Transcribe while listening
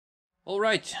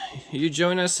Alright, you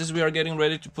join us as we are getting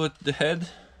ready to put the head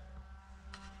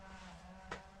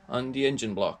on the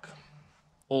engine block.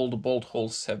 All the bolt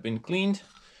holes have been cleaned,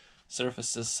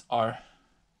 surfaces are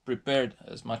prepared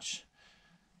as much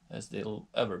as they'll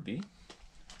ever be,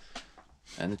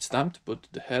 and it's time to put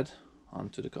the head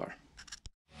onto the car.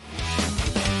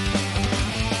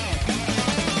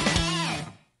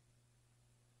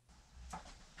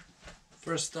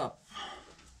 First up,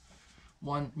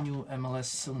 one new MLS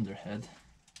cylinder head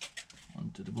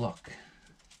onto the block.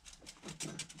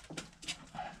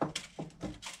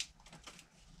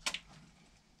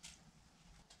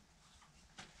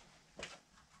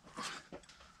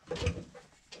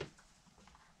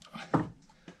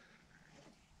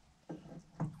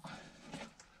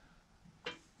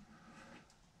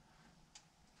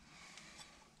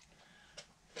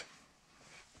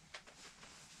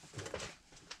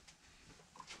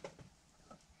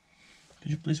 Could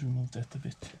you please remove that a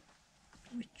bit?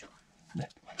 Which one?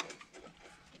 That one.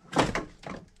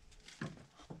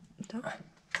 That?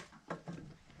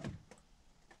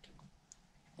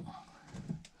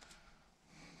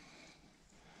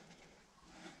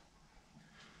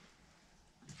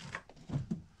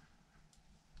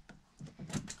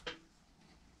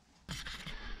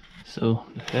 So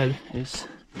the head is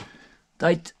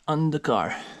tight on the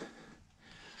car.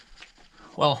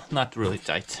 Well, not really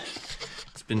tight.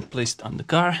 It's been placed on the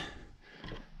car,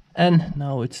 and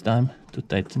now it's time to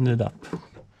tighten it up.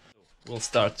 We'll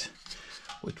start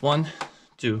with 1,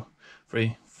 2,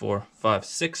 3, 4, 5,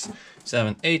 6,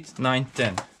 7, 8, 9,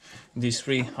 10. These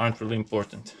 3 aren't really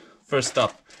important. First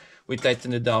up, we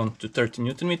tighten it down to 30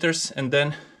 Newton meters, and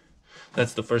then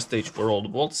that's the first stage for all the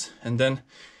bolts, and then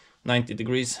 90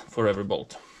 degrees for every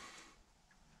bolt.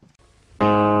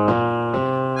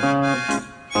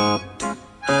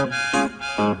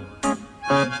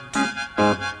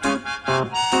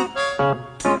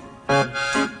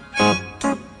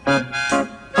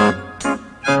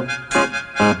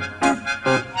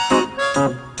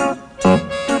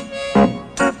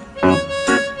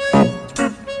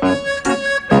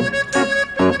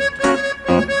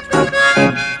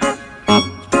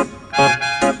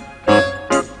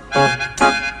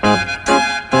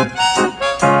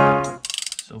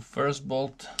 First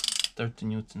bolt, 30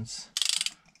 newtons.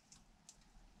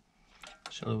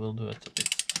 Actually, we'll do it a bit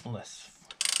less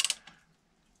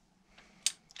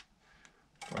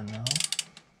for now.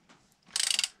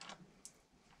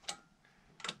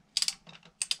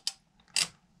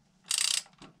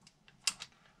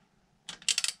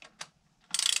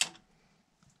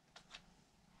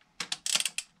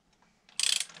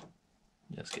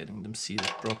 Just getting them seated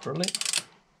properly.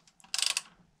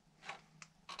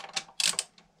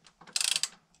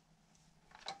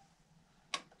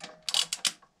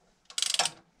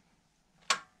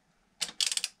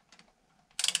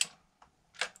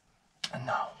 And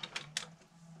now,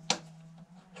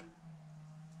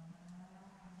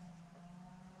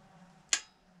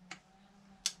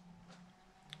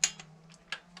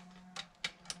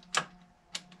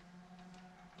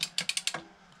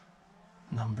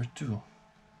 number 2.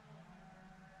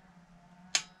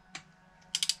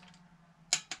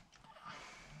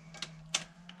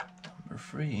 Number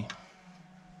 3.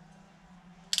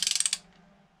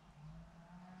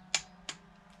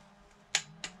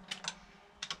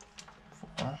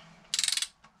 4.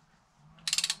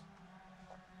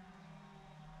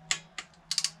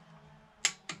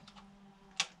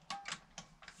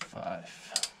 5.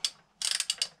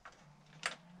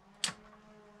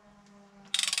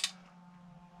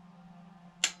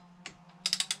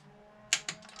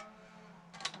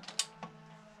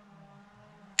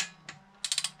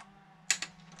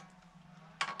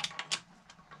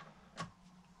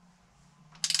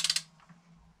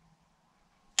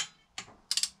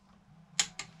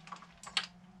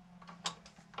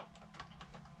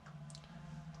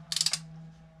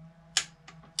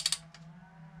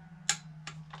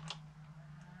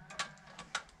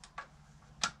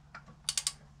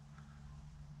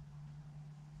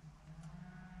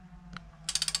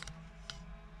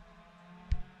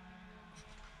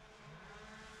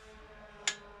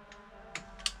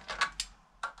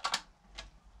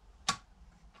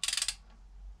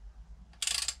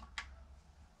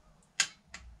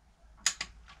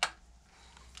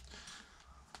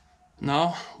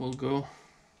 'Now we'll go.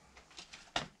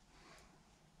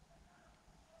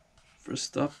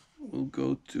 First up, we'll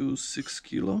go to 6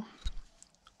 kilo.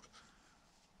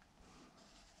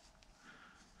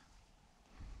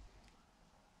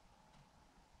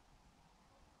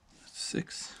 That's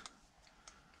 6.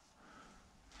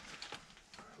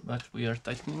 But we are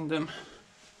tightening them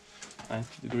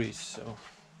 90 degrees, so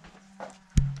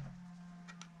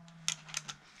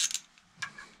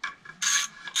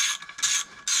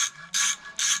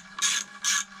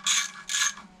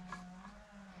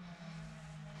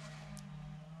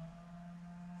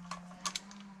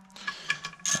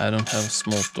I don't have a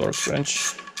small torque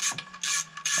wrench,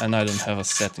 and I don't have a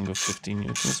setting of 15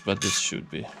 newtons, but this should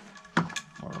be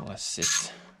more or less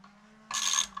it.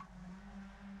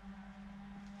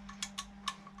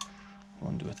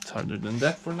 Won't do it harder than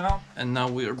that for now. And now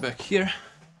we are back here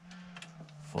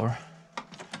for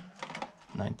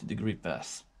 90-degree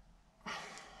pass,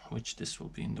 which this will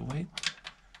be in the way.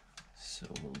 So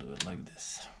we'll do it like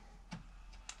this.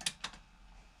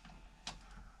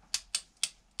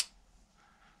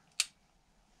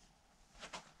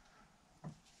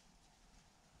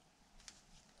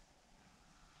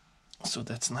 So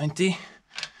that's 90.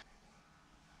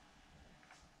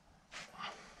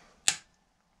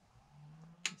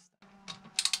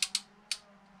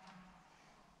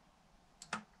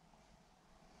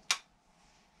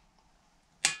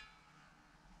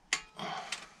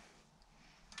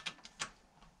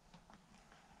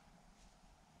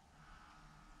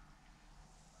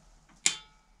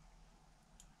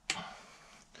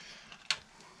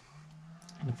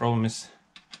 The problem is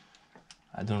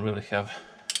I don't really have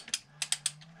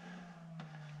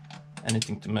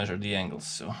anything to measure the angles,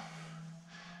 so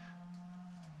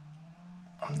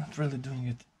I'm not really doing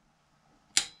it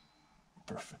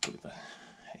perfectly, but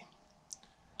hey.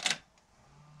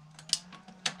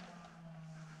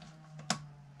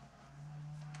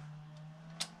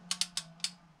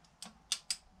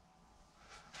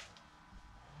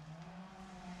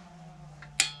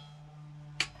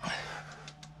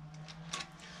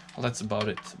 Well, that's about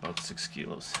it, about 6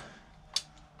 kilos.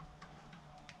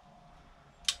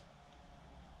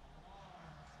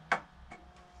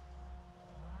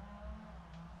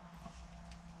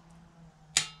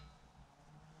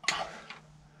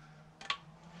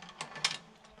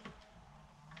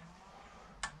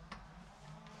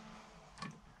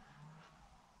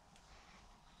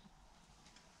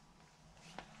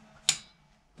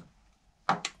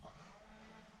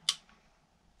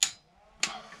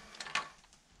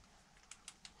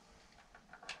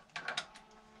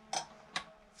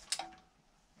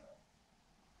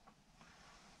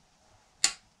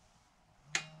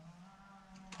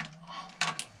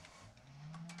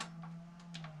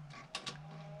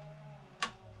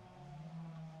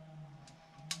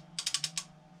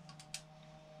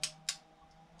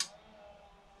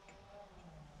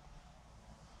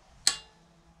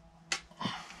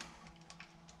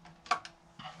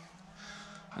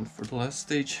 And for the last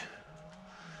stage,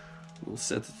 we'll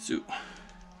set it to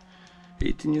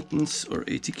 80 newtons or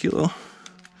 80 kilo,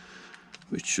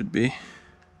 which should be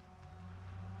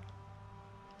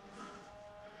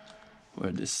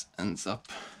where this ends up.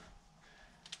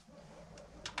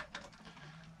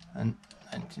 And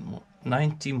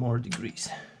 90 more degrees.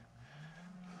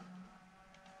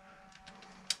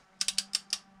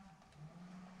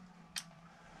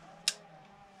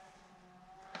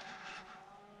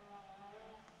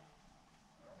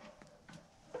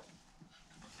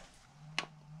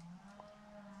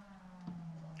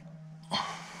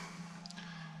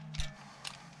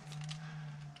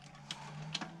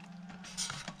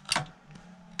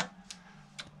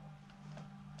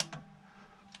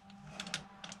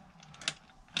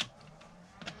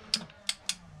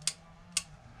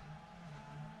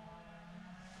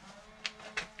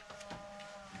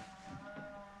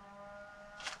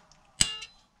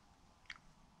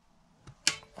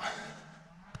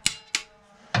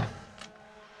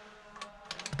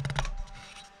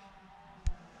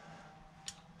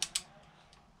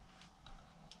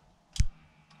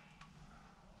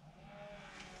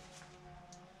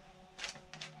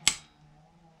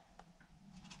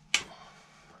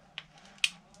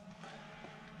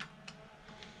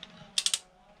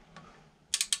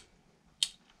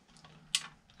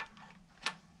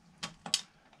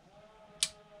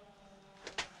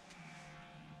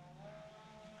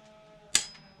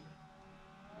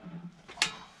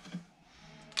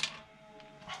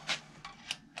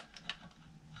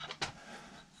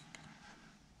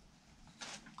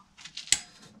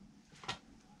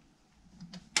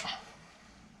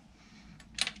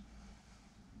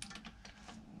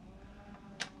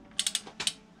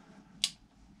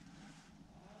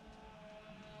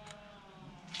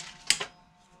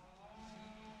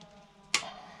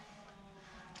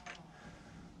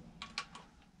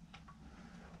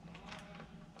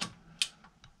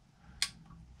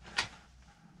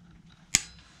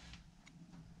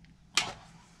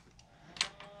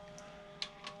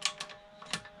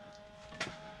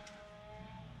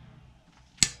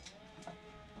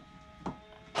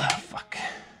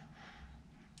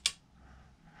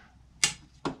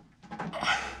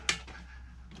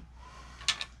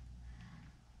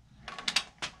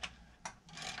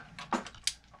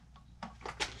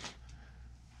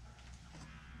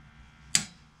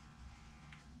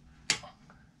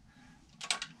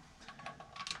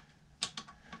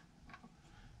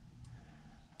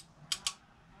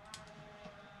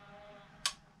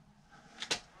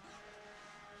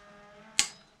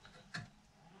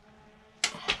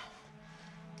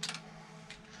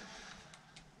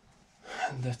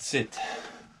 And that's it.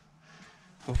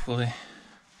 Hopefully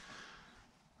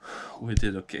we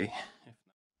did okay.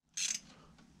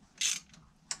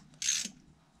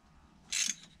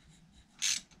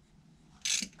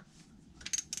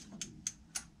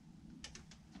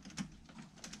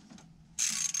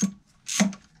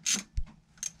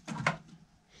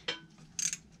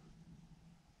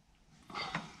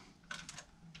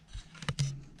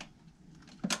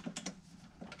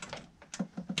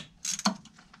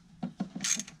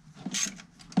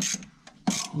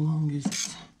 How long is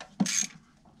it?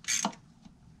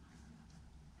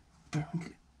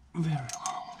 Apparently very long.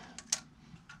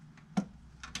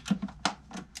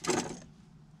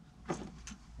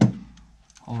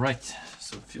 Alright,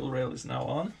 so fuel rail is now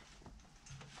on.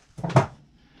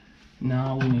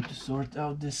 Now we need to sort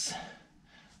out this.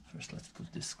 First let's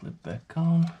put this clip back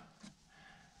on.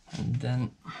 And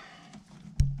then,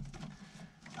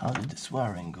 how did this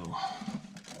wiring go?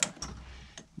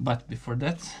 But before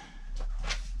that,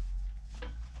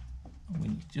 we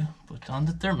need to put on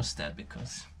the thermostat,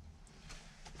 because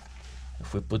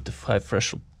if we put the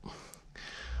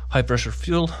high pressure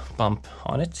fuel pump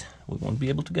on it, we won't be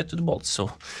able to get to the bolts.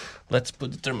 So let's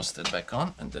put the thermostat back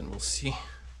on and then we'll see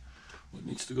what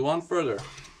needs to go on further.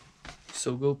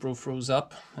 So GoPro froze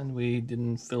up and we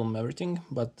didn't film everything,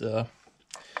 but the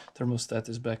thermostat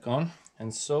is back on,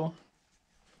 and so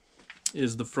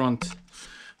is the front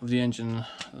of the engine.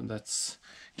 That's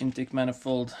intake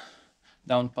manifold,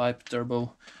 downpipe,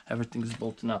 turbo, everything is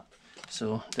bolted up.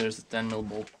 So there's a 10mm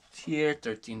bolt here,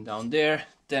 13 down there,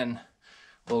 10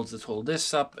 bolts that hold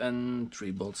this up, and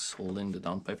 3 bolts holding the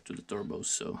downpipe to the turbo.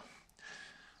 So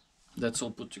that's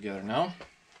all put together now.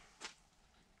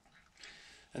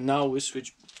 And now we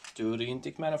switch to the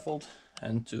intake manifold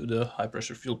and to the high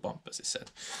pressure fuel pump, as I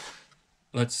said.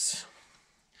 But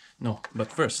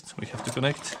first we have to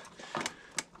connect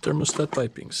thermostat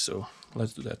piping, so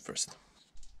let's do that first.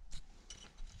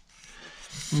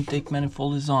 Intake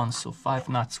manifold is on, so 5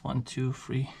 nuts, 1, 2,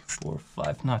 3, 4,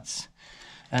 5 nuts.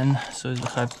 And so is the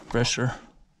high pressure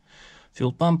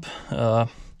fuel pump.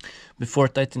 Before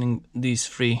tightening these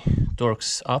 3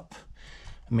 torques up,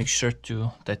 make sure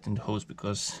to tighten the hose,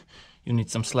 because you need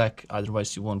some slack,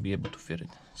 otherwise you won't be able to fit it.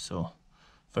 So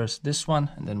first this one,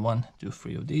 and then 1, 2,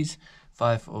 3 of these,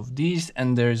 5 of these,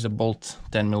 and there is a bolt,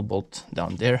 10mm bolt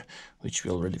down there, which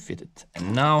we already fitted.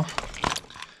 And now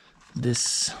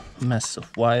this mess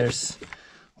of wires,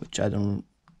 which I don't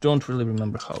really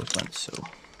remember how it went, so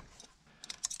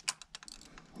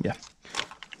yeah,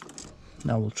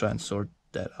 now we'll try and sort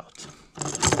that out.